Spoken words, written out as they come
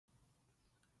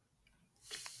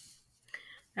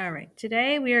All right,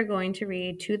 today we are going to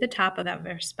read To the Top of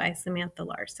Everest by Samantha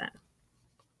Larson.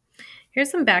 Here's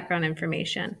some background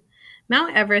information.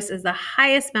 Mount Everest is the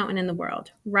highest mountain in the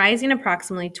world, rising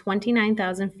approximately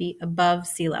 29,000 feet above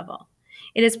sea level.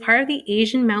 It is part of the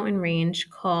Asian mountain range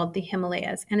called the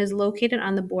Himalayas and is located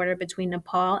on the border between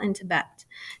Nepal and Tibet.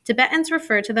 Tibetans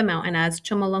refer to the mountain as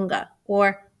Chomolungma,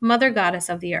 or Mother Goddess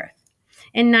of the Earth.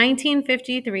 In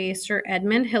 1953, Sir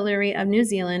Edmund Hillary of New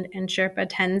Zealand and Sherpa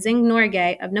Tenzing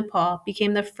Norgay of Nepal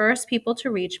became the first people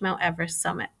to reach Mount Everest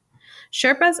summit.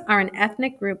 Sherpas are an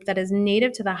ethnic group that is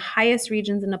native to the highest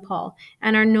regions in Nepal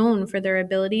and are known for their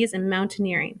abilities in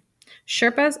mountaineering.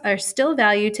 Sherpas are still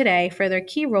valued today for their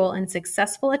key role in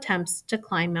successful attempts to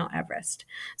climb Mount Everest.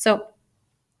 So,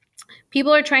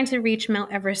 people are trying to reach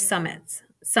Mount Everest summit.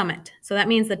 So that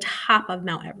means the top of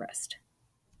Mount Everest.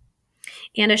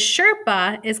 And a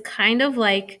Sherpa is kind of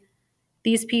like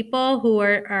these people who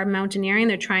are mountaineering,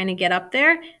 they're trying to get up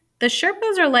there. The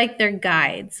Sherpas are like their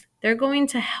guides. They're going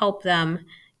to help them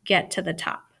get to the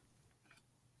top.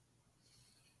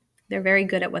 They're very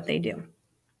good at what they do.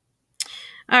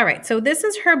 All right, so this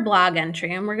is her blog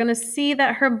entry, and we're going to see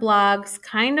that her blogs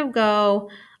kind of go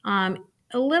a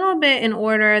little bit in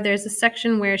order. There's a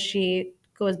section where she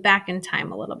goes back in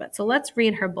time a little bit. So let's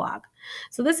read her blog.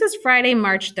 So this is Friday,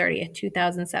 March 30th,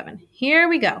 2007. Here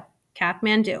we go,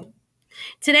 Kathmandu.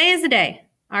 Today is the day.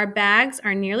 Our bags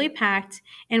are nearly packed,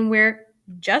 and we're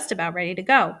just about ready to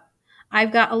go.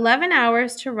 I've got 11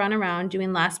 hours to run around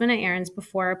doing last-minute errands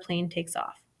before our plane takes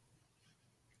off.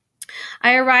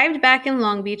 I arrived back in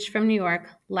Long Beach from New York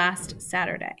last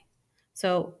Saturday.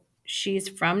 So she's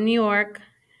from New York.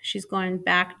 She's going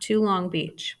back to Long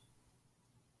Beach,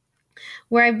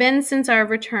 where I've been since our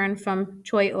return from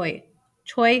Choi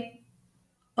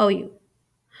Oyu.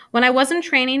 When I wasn't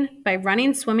training by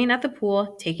running, swimming at the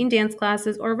pool, taking dance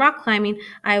classes, or rock climbing,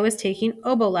 I was taking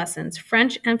oboe lessons,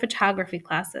 French, and photography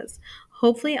classes.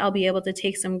 Hopefully, I'll be able to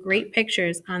take some great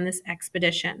pictures on this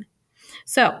expedition.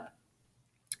 So,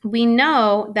 we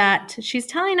know that she's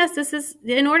telling us this is,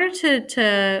 in order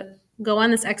to go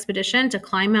on this expedition, to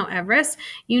climb Mount Everest,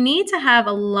 you need to have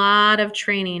a lot of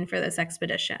training for this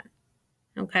expedition.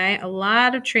 Okay, a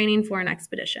lot of training for an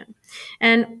expedition.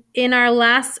 And in our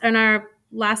last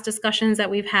discussions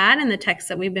that we've had in the text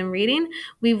that we've been reading,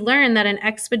 we've learned that an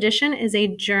expedition is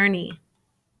a journey.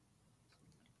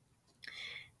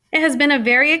 It has been a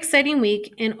very exciting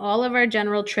week in all of our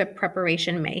general trip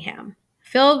preparation mayhem,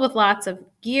 filled with lots of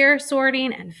gear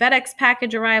sorting and FedEx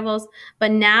package arrivals,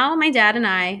 but now my dad and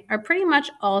I are pretty much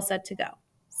all set to go.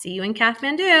 See you in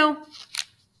Kathmandu.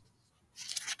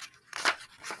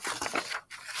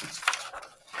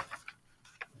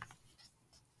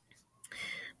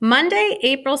 Monday,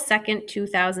 April 2nd,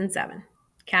 2007,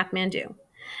 Kathmandu.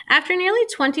 After nearly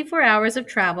 24 hours of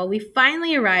travel, we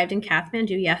finally arrived in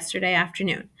Kathmandu yesterday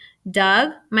afternoon.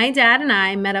 Doug, my dad, and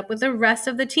I met up with the rest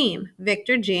of the team,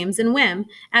 Victor, James, and Wim,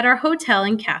 at our hotel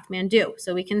in Kathmandu.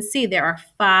 So we can see there are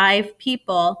 5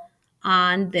 people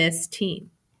on this team.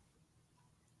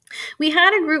 We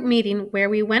had a group meeting where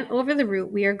we went over the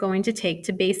route we are going to take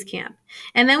to base camp,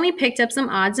 and then we picked up some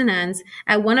odds and ends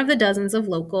at one of the dozens of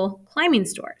local climbing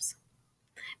stores.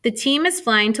 The team is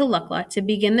flying to Lukla to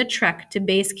begin the trek to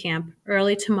base camp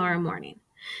early tomorrow morning.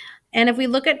 And if we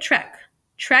look at trek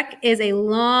is a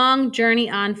long journey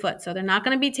on foot, so they're not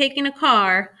going to be taking a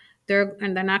car, they're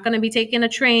not going to be taking a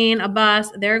train, a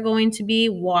bus, they're going to be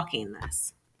walking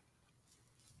this.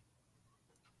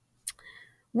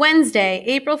 Wednesday,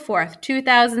 April 4th,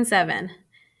 2007,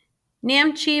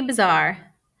 Namche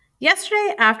Bazaar.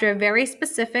 Yesterday, after a very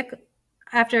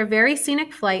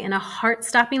scenic flight and a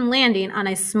heart-stopping landing on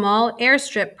a small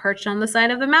airstrip perched on the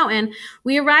side of the mountain,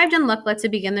 we arrived in Lukla to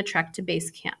begin the trek to base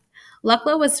camp.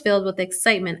 Lukla was filled with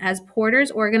excitement as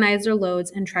porters organized their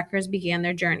loads and trekkers began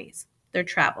their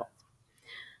travel.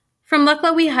 From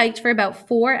Lukla, we hiked for about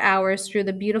 4 hours through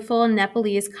the beautiful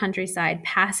Nepalese countryside,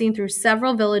 passing through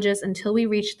several villages until we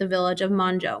reached the village of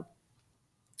Monjo,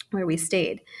 where we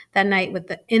stayed that night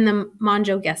in the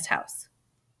Monjo guest house.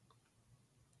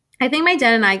 I think my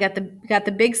dad and I got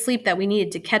the big sleep that we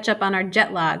needed to catch up on our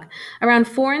jet lag. Around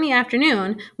 4 in the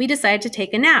afternoon, we decided to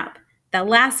take a nap that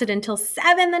lasted until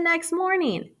 7 the next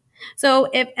morning. So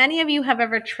if any of you have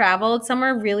ever traveled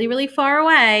somewhere really, really far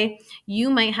away, you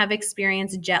might have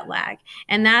experienced jet lag.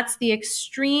 And that's the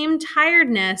extreme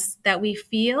tiredness that we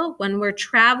feel when we're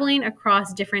traveling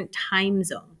across different time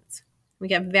zones. We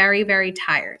get very, very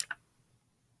tired.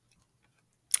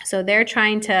 So they're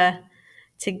trying to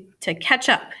catch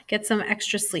up, get some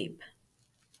extra sleep.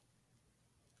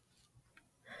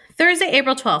 Thursday,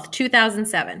 April 12th,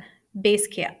 2007, base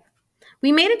camp.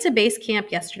 We made it to base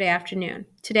camp yesterday afternoon.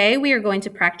 Today we are going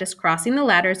to practice crossing the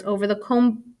ladders over the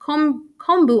Kombu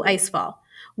icefall.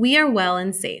 We are well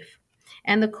and safe.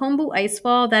 And the Kombu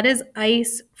icefall, that is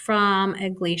ice from a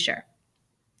glacier.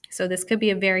 So this could be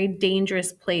a very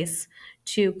dangerous place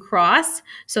to cross.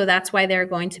 So that's why they're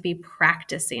going to be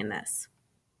practicing this.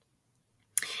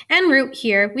 En route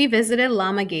here, we visited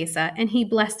Lama Gesa and he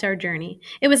blessed our journey.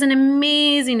 It was an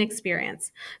amazing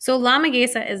experience. So Lama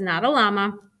Gesa is not a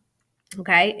llama.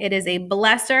 Okay, it is a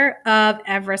blesser of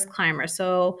Everest climbers.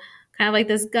 So kind of like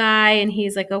this guy, and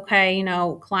he's like, okay, you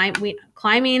know,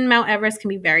 climbing Mount Everest can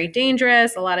be very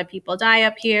dangerous. A lot of people die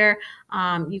up here.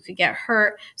 You could get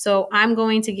hurt. So I'm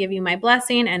going to give you my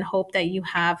blessing and hope that you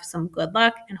have some good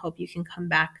luck and hope you can come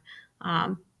back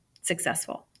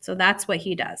successful. So that's what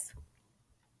he does.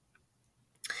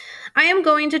 I am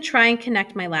going to try and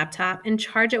connect my laptop and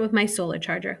charge it with my solar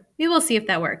charger. We will see if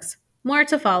that works. More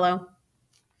to follow.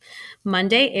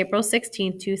 Monday, April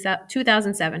 16th,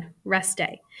 2007, rest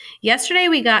day. Yesterday,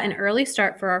 we got an early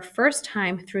start for our first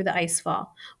time through the ice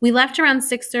fall. We left around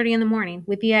 6:30 in the morning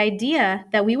with the idea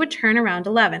that we would turn around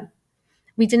 11.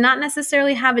 We did not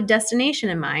necessarily have a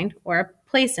destination in mind or a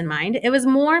place in mind. It was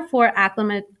more for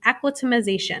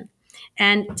acclimatization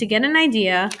and to get an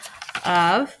idea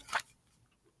of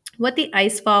what the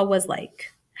ice fall was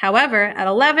like. However, at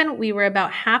 11, we were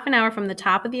about half an hour from the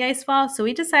top of the ice fall, so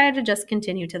we decided to just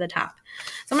continue to the top.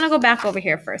 So I'm going to go back over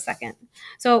here for a second.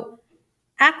 So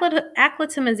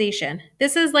acclimatization,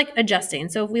 this is like adjusting.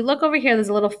 So if we look over here, there's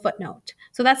a little footnote.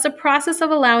 So that's the process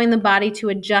of allowing the body to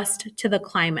adjust to the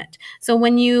climate. So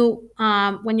when you're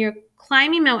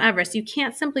climbing Mount Everest, you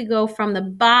can't simply go from the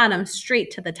bottom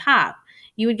straight to the top.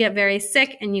 You would get very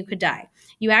sick and you could die.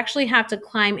 You actually have to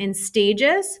climb in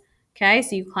stages. Okay,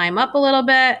 so you climb up a little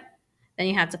bit, then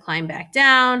you have to climb back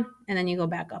down, and then you go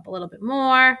back up a little bit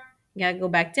more. You got to go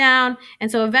back down. And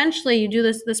so eventually you do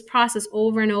this process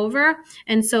over and over.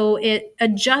 And so it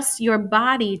adjusts your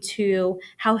body to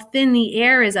how thin the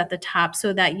air is at the top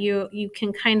so that you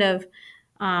can kind of,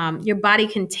 your body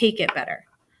can take it better.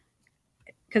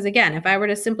 Because again, if I were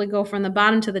to simply go from the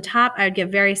bottom to the top, I would get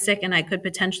very sick and I could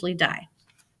potentially die.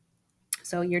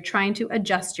 So you're trying to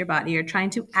adjust your body. You're trying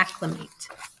to acclimate.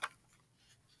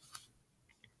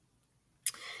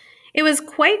 It was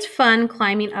quite fun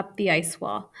climbing up the ice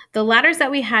wall. The ladders that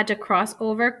we had to cross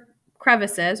over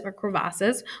crevasses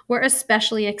were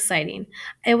especially exciting.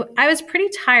 I was pretty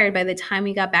tired by the time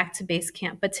we got back to base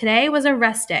camp, but today was a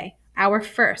rest day, our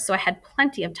first, so I had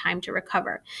plenty of time to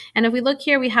recover. And if we look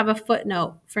here, we have a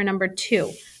footnote for number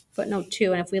 2. Footnote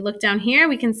 2. And if we look down here,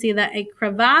 we can see that a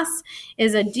crevasse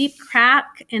is a deep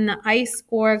crack in the ice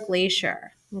or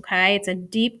glacier. Okay, it's a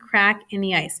deep crack in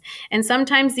the ice. And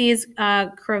sometimes these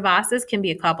crevasses can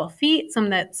be a couple feet.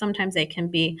 Sometimes they can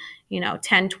be,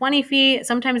 10, 20 feet.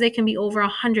 Sometimes they can be over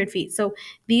 100 feet. So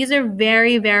these are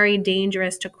very, very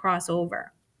dangerous to cross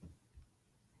over.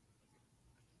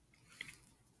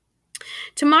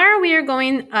 Tomorrow we are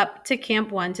going up to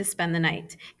Camp 1 to spend the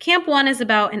night. Camp 1 is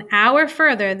about an hour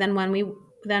further than when we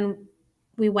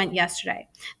went yesterday.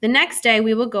 The next day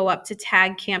we will go up to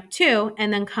tag Camp 2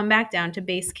 and then come back down to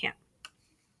base camp.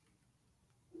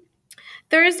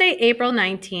 Thursday, April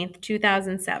 19th,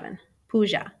 2007,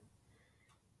 Puja.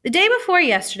 The day before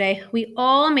yesterday, we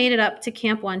all made it up to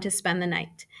Camp 1 to spend the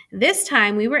night. This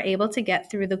time, we were able to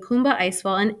get through the Kumba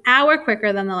Icefall an hour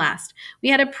quicker than the last. We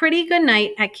had a pretty good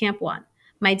night at Camp 1.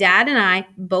 My dad and I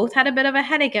both had a bit of a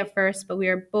headache at first, but we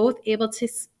were both able to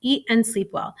eat and sleep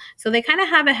well. So they kind of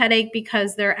have a headache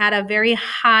because they're at a very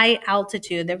high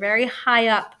altitude. They're very high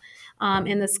up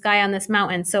in the sky on this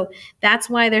mountain. So that's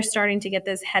why they're starting to get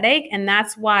this headache, and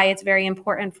that's why it's very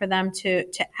important for them to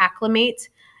acclimate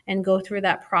and go through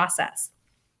that process.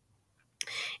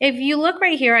 If you look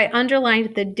right here, I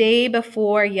underlined the day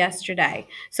before yesterday.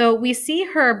 So we see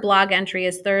her blog entry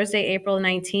is Thursday, April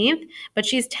 19th, but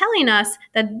she's telling us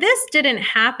that this didn't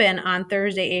happen on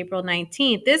Thursday, April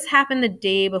 19th. This happened the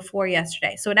day before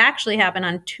yesterday. So it actually happened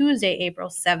on Tuesday, April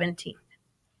 17th.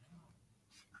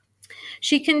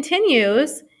 She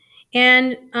continues,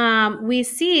 and we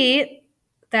see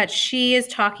that she is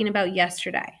talking about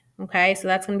yesterday. Okay, so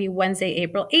that's going to be Wednesday,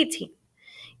 April 18th.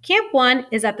 Camp 1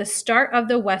 is at the start of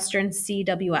the Western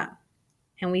CWM.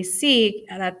 And we see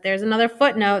that there's another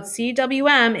footnote.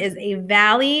 CWM is a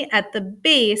valley at the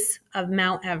base of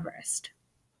Mount Everest.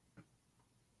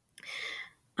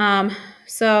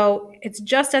 So it's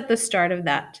just at the start of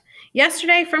that.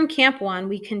 Yesterday from Camp 1,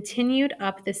 we continued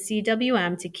up the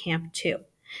CWM to Camp 2.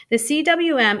 The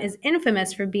CWM is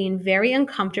infamous for being very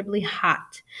uncomfortably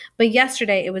hot, but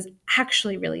yesterday it was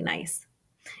actually really nice.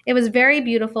 It was very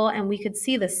beautiful, and we could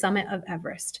see the summit of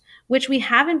Everest, which we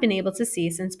haven't been able to see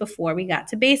since before we got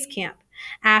to base camp.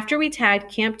 After we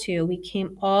tagged Camp 2, we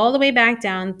came all the way back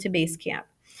down to base camp.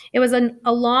 It was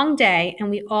a long day, and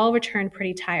we all returned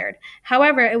pretty tired.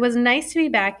 However, it was nice to be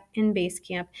back in base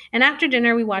camp, and after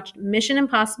dinner, we watched Mission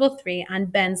Impossible 3 on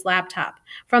Ben's laptop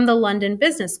from the London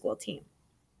Business School team.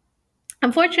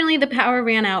 Unfortunately, the power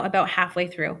ran out about halfway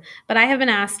through, but I have been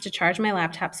asked to charge my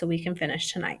laptop so we can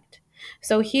finish tonight.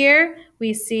 So here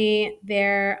we see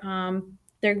they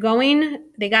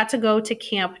got to go to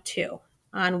Camp 2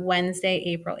 on Wednesday,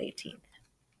 April 18th.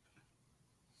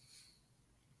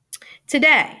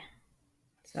 Today,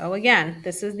 so again,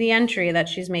 this is the entry that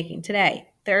she's making today,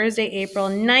 Thursday, April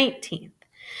 19th.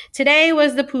 Today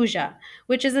was the puja,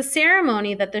 which is a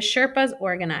ceremony that the Sherpas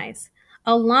organize.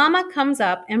 A lama comes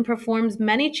up and performs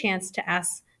many chants to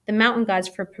ask the mountain gods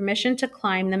for permission to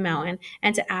climb the mountain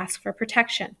and to ask for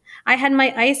protection. I had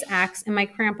my ice axe and my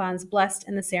crampons blessed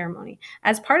in the ceremony.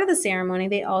 As part of the ceremony,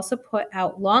 they also put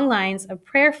out long lines of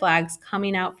prayer flags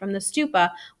coming out from the stupa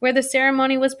where the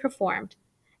ceremony was performed.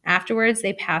 Afterwards,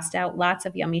 they passed out lots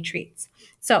of yummy treats.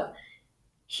 So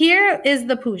here is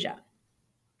the puja.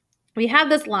 We have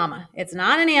this lama. It's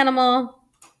not an animal.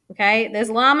 Okay, this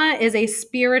lama is a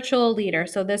spiritual leader.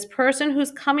 So this person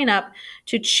who's coming up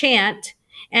to chant,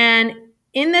 and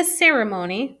in this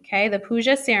ceremony, okay, the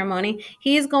puja ceremony,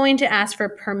 he's going to ask for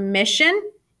permission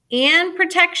and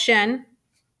protection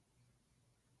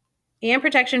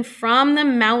from the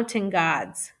mountain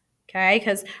gods. Okay,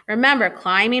 because remember,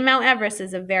 climbing Mount Everest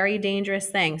is a very dangerous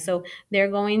thing. So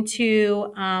they're going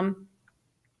to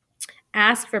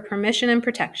ask for permission and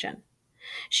protection.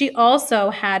 She also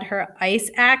had her ice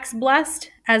axe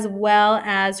blessed as well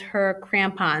as her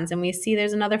crampons. And we see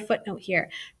there's another footnote here.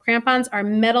 Crampons are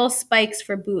metal spikes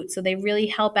for boots. So they really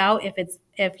help out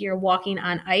if you're walking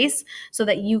on ice so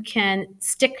that you can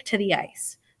stick to the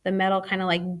ice. The metal kind of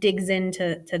like digs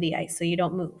into the ice so you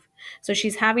don't move. So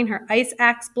she's having her ice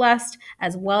axe blessed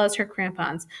as well as her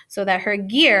crampons so that her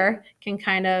gear can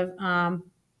kind of,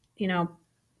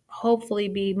 hopefully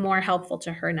be more helpful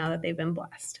to her now that they've been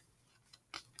blessed.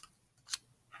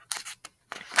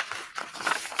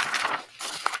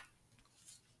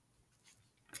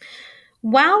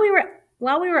 While we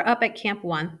were up at Camp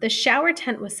 1, the shower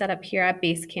tent was set up here at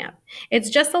base camp.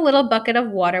 It's just a little bucket of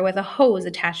water with a hose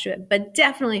attached to it, but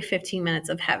definitely 15 minutes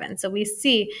of heaven. So we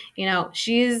see,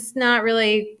 she's not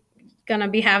really going to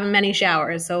be having many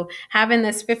showers. So having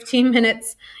this 15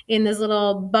 minutes in this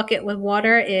little bucket with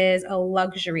water is a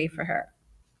luxury for her.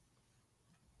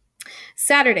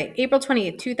 Saturday, April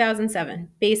 28th, 2007,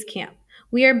 base camp.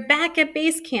 We are back at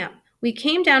base camp. We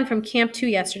came down from Camp 2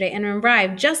 yesterday and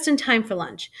arrived just in time for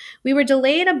lunch. We were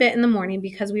delayed a bit in the morning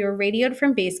because we were radioed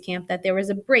from base camp that there was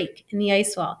a break in the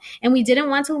ice wall, and we didn't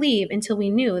want to leave until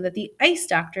we knew that the ice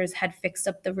doctors had fixed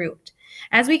up the route.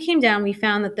 As we came down, we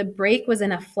found that the break was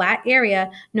in a flat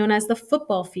area known as the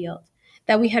football field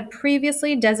that we had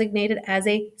previously designated as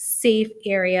a safe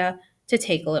area to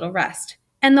take a little rest.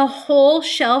 And the whole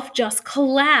shelf just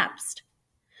collapsed.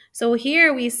 So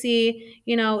here we see,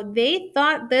 they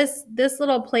thought this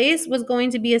little place was going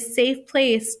to be a safe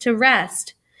place to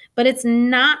rest, but it's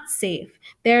not safe.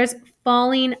 There's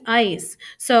falling ice.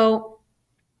 So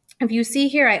if you see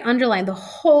here, I underlined the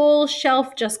whole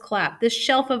shelf just collapsed. This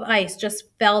shelf of ice just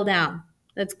fell down.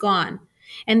 It's gone.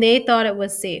 And they thought it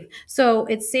was safe. So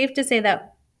it's safe to say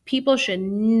that people should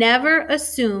never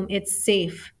assume it's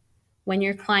safe when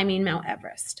you're climbing Mount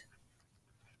Everest.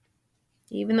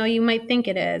 Even though you might think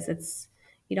it is,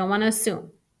 you don't want to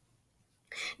assume.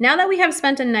 Now that we have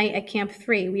spent a night at Camp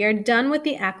 3, we are done with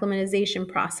the acclimatization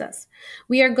process.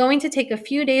 We are going to take a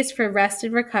few days for rest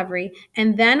and recovery,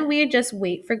 and then we just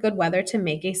wait for good weather to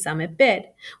make a summit bid.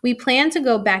 We plan to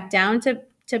go back down to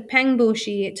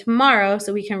Pengbushi tomorrow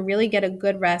so we can really get a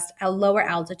good rest at lower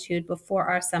altitude before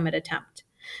our summit attempt.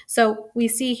 So we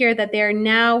see here that they're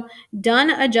now done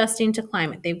adjusting to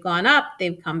climate. They've gone up,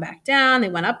 they've come back down, they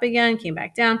went up again, came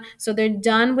back down. So they're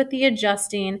done with the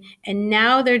adjusting, and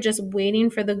now they're just waiting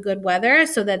for the good weather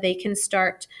so that they can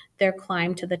start their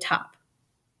climb to the top.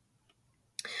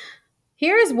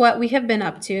 Here's what we have been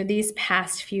up to these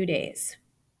past few days.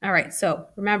 All right, so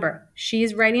remember,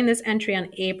 she's writing this entry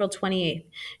on April 28th.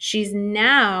 She's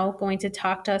now going to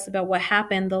talk to us about what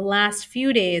happened the last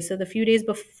few days, so the few days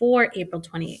before April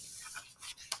 28th.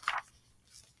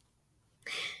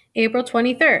 April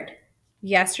 23rd.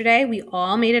 Yesterday, we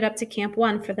all made it up to Camp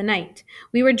 1 for the night.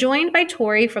 We were joined by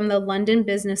Tori from the London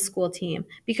Business School team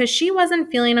because she wasn't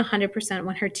feeling 100%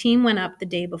 when her team went up the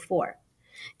day before.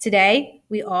 Today,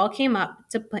 we all came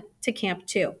up to Camp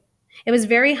 2. It was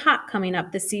very hot coming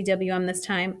up the CWM this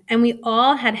time, and we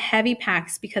all had heavy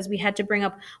packs because we had to bring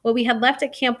up what we had left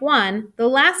at Camp 1 the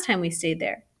last time we stayed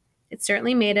there. It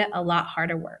certainly made it a lot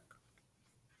harder work.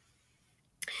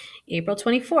 April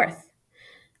 24th.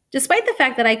 Despite the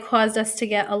fact that I caused us to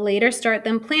get a later start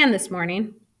than planned this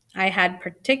morning, I had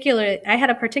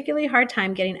a particularly hard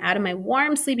time getting out of my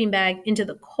warm sleeping bag into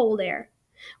the cold air.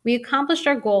 We accomplished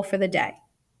our goal for the day.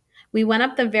 We went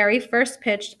up the very first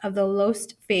pitch of the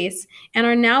Lost Face and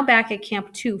are now back at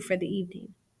Camp 2 for the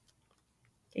evening.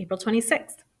 April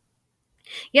 26th.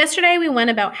 Yesterday, we went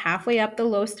about halfway up the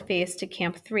Lost Face to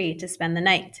Camp 3 to spend the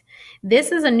night.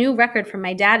 This is a new record for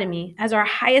my dad and me as our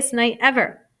highest night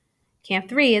ever. Camp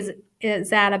 3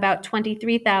 is at about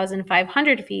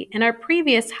 23,500 feet, and our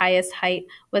previous highest height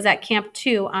was at Camp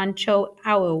 2 on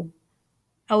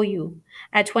Oyu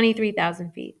at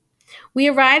 23,000 feet. We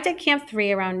arrived at Camp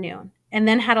 3 around noon and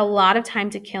then had a lot of time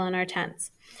to kill in our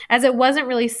tents, as it wasn't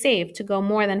really safe to go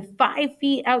more than 5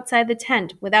 feet outside the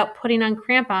tent without putting on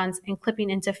crampons and clipping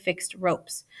into fixed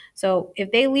ropes. So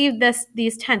if they leave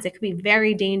these tents, it could be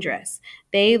very dangerous.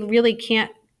 They really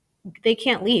can't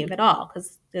leave at all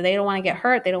because they don't want to get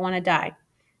hurt. They don't want to die.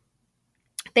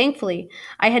 Thankfully,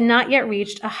 I had not yet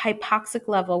reached a hypoxic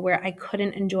level where I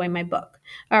couldn't enjoy my book.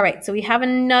 All right, so we have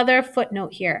another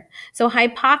footnote here. So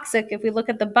hypoxic, if we look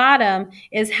at the bottom,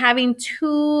 is having too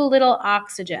little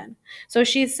oxygen. So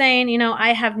she's saying,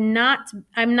 I have not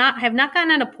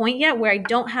gotten at a point yet where I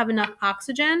don't have enough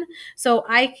oxygen. So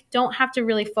I don't have to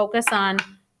really focus on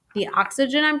the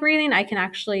oxygen I'm breathing. I can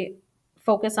actually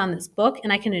focus on this book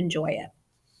and I can enjoy it.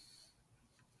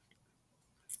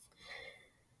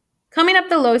 Coming up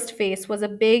the Lost Face was a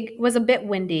bit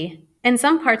windy, and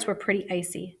some parts were pretty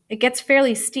icy. It gets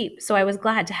fairly steep, so I was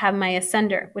glad to have my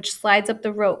ascender, which slides up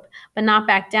the rope, but not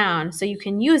back down, so you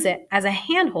can use it as a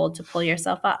handhold to pull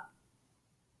yourself up.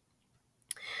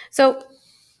 So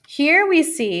here we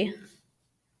see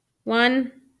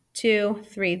 1, 2,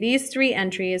 3. These 3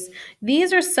 entries,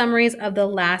 these are summaries of the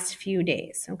last few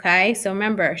days, okay? So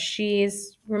remember,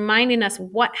 she's reminding us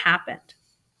what happened.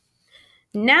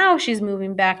 Now she's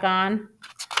moving back on.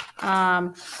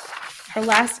 Her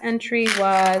last entry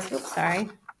was,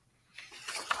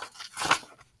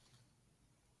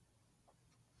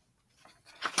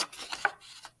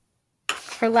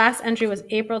 Her last entry was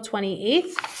April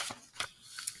 28th.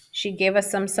 She gave us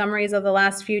some summaries of the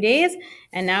last few days,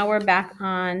 and now we're back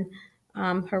on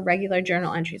her regular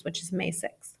journal entries, which is May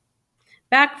 6th.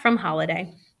 Back from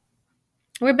holiday.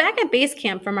 We're back at base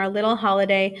camp from our little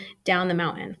holiday down the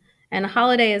mountain. And a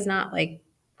holiday is not like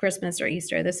Christmas or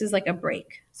Easter. This is like a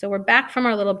break. So we're back from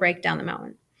our little break down the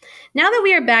mountain. Now that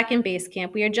we are back in base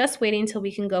camp, we are just waiting until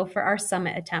we can go for our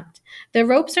summit attempt. The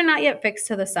ropes are not yet fixed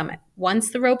to the summit.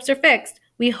 Once the ropes are fixed,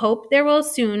 we hope there will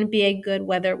soon be a good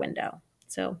weather window.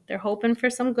 So they're hoping for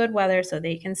some good weather so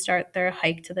they can start their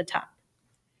hike to the top.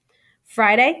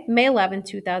 Friday, May 11,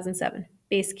 2007,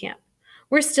 base camp.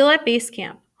 We're still at base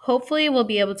camp. Hopefully we'll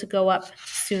be able to go up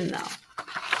soon though.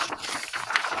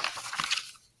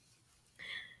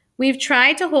 We've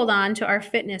tried to hold on to our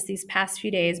fitness these past few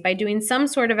days by doing some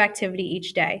sort of activity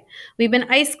each day. We've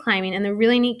been ice climbing in the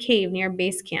really neat cave near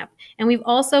base camp, and we've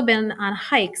also been on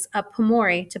hikes up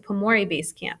Pomori to Pomori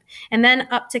base camp, and then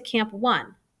up to Camp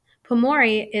 1.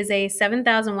 Pomori is a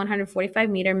 7,145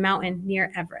 meter mountain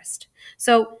near Everest.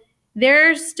 So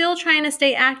they're still trying to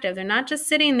stay active. They're not just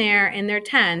sitting there in their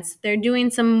tents. They're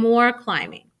doing some more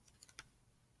climbing.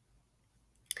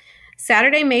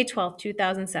 Saturday, May 12th,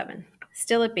 2007.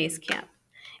 Still at base camp.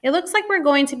 It looks like we're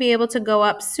going to be able to go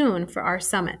up soon for our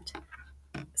summit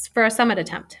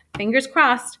attempt. Fingers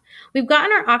crossed. We've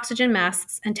gotten our oxygen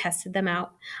masks and tested them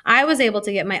out. I was able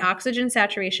to get my oxygen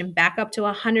saturation back up to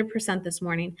 100% this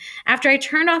morning. After I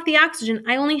turned off the oxygen,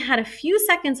 I only had a few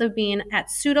seconds of being at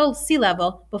pseudo sea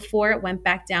level before it went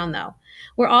back down though.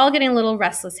 We're all getting a little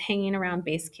restless hanging around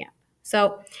base camp.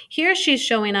 So here she's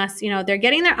showing us, they're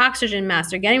getting their oxygen mask.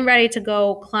 They're getting ready to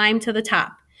go climb to the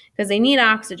top because they need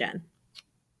oxygen.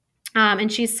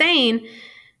 And she's saying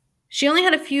she only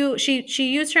had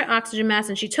she used her oxygen mask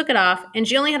and she took it off, and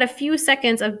she only had a few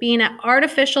seconds of being at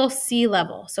artificial sea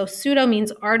level. So pseudo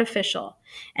means artificial.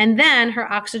 And then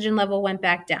her oxygen level went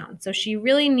back down. So she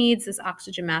really needs this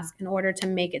oxygen mask in order to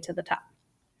make it to the top.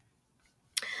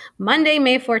 Monday,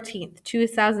 May 14th,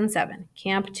 2007,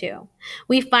 Camp 2.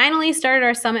 We finally started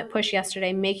our summit push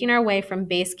yesterday, making our way from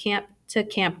base camp to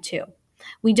Camp 2.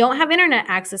 We don't have internet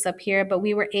access up here, but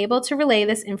we were able to relay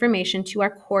this information to our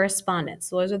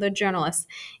correspondents, those are the journalists,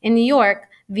 in New York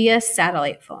via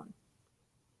satellite phone.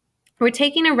 We're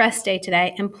taking a rest day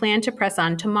today and plan to press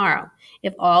on tomorrow.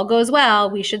 If all goes well,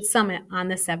 we should summit on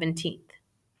the 17th.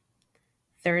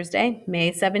 Thursday,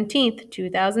 May 17th,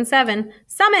 2007,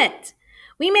 summit.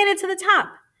 We made it to the top.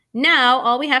 Now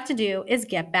all we have to do is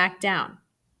get back down.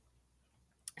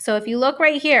 So if you look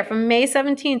right here from May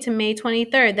 17th to May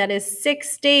 23rd, that is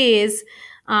 6 days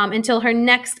until her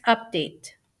next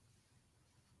update.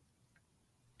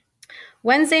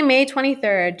 Wednesday, May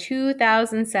 23rd,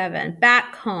 2007,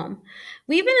 back home.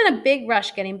 We've been in a big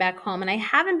rush getting back home, and I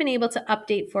haven't been able to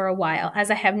update for a while as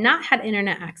I have not had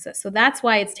internet access. So that's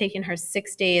why it's taken her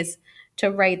 6 days to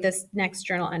write this next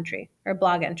journal entry or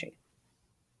blog entry.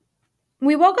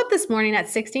 We woke up this morning at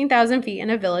 16,000 feet in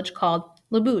a village called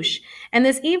La Bouche, and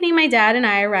this evening my dad and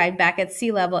I arrived back at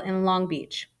sea level in Long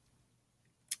Beach.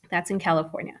 That's in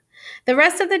California. The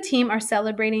rest of the team are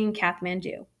celebrating in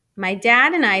Kathmandu. My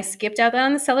dad and I skipped out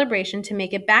on the celebration to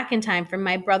make it back in time for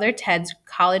my brother Ted's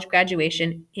college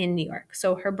graduation in New York.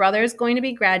 So her brother is going to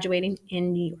be graduating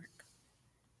in New York,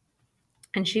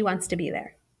 and she wants to be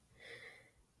there.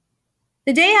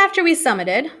 The day after we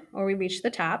summited, or we reached the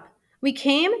top, we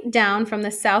came down from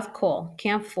the South Col,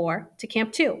 Camp 4, to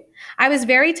Camp 2. I was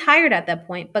very tired at that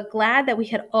point, but glad that we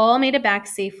had all made it back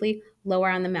safely lower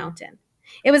on the mountain.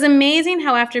 It was amazing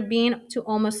how after being to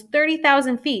almost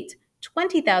 30,000 feet,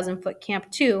 20,000 foot Camp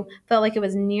 2 felt like it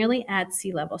was nearly at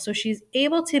sea level. So she's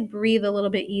able to breathe a little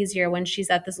bit easier when she's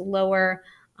at this lower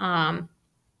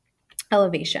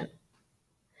elevation.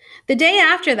 The day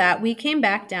after that, we came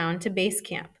back down to base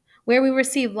camp, where we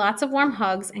received lots of warm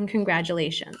hugs and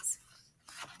congratulations.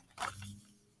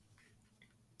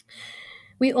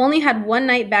 We only had one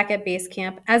night back at base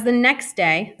camp, as the next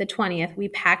day, the 20th, we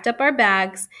packed up our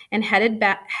bags and headed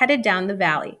down the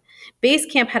valley. Base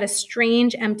camp had a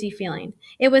strange, empty feeling.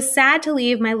 It was sad to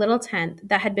leave my little tent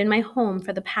that had been my home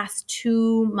for the past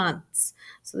 2 months.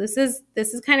 So this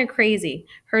is kind of crazy.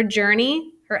 Her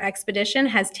journey, her expedition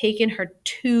has taken her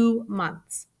 2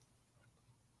 months.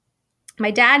 My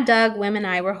dad, Doug, Wim, and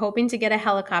I were hoping to get a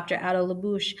helicopter out of La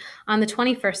Bouche on the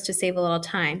 21st to save a little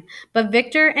time, but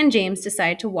Victor and James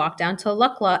decided to walk down to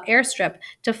Lukla airstrip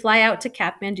to fly out to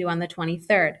Kathmandu on the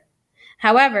 23rd.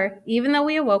 However, even though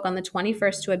we awoke on the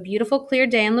 21st to a beautiful clear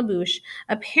day in La Bouche,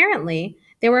 apparently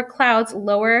there were clouds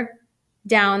lower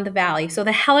down the valley, so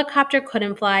the helicopter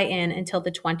couldn't fly in until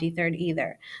the 23rd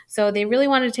either. So they really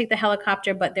wanted to take the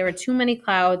helicopter, but there were too many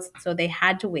clouds, so they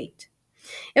had to wait.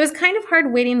 It was kind of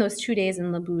hard waiting those 2 days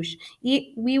in La Bouche.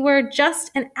 We were just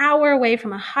an hour away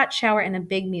from a hot shower and a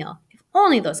big meal. If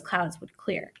only those clouds would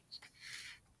clear.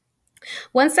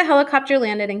 Once the helicopter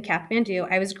landed in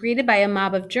Kathmandu, I was greeted by a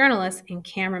mob of journalists and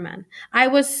cameramen. I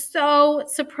was so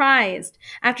surprised.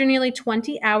 After nearly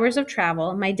 20 hours of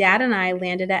travel, my dad and I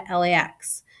landed at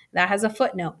LAX. That has a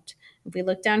footnote. If we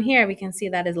look down here, we can see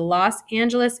that is Los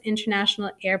Angeles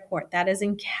International Airport. That is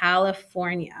in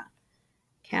California.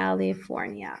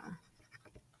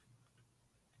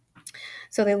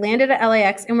 So they landed at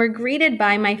LAX and were greeted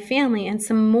by my family and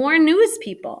some more news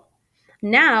people.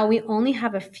 Now we only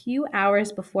have a few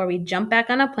hours before we jump back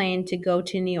on a plane to go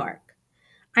to New York.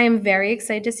 I am very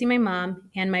excited to see my mom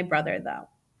and my brother, though.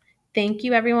 Thank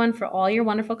you, everyone, for all your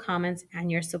wonderful comments and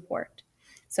your support.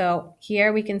 So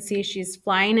here we can see she's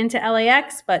flying into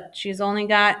LAX, but she's only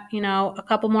got, a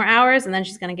couple more hours, and then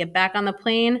she's going to get back on the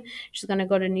plane. She's going to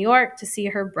go to New York to see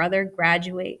her brother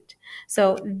graduate.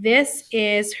 So this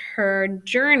is her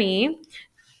journey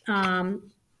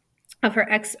of her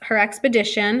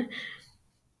expedition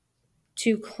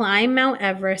to climb Mount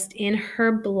Everest in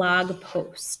her blog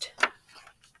post.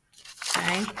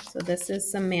 Okay, so this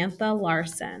is Samantha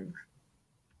Larson.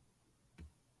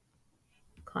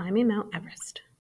 Climbing Mount Everest.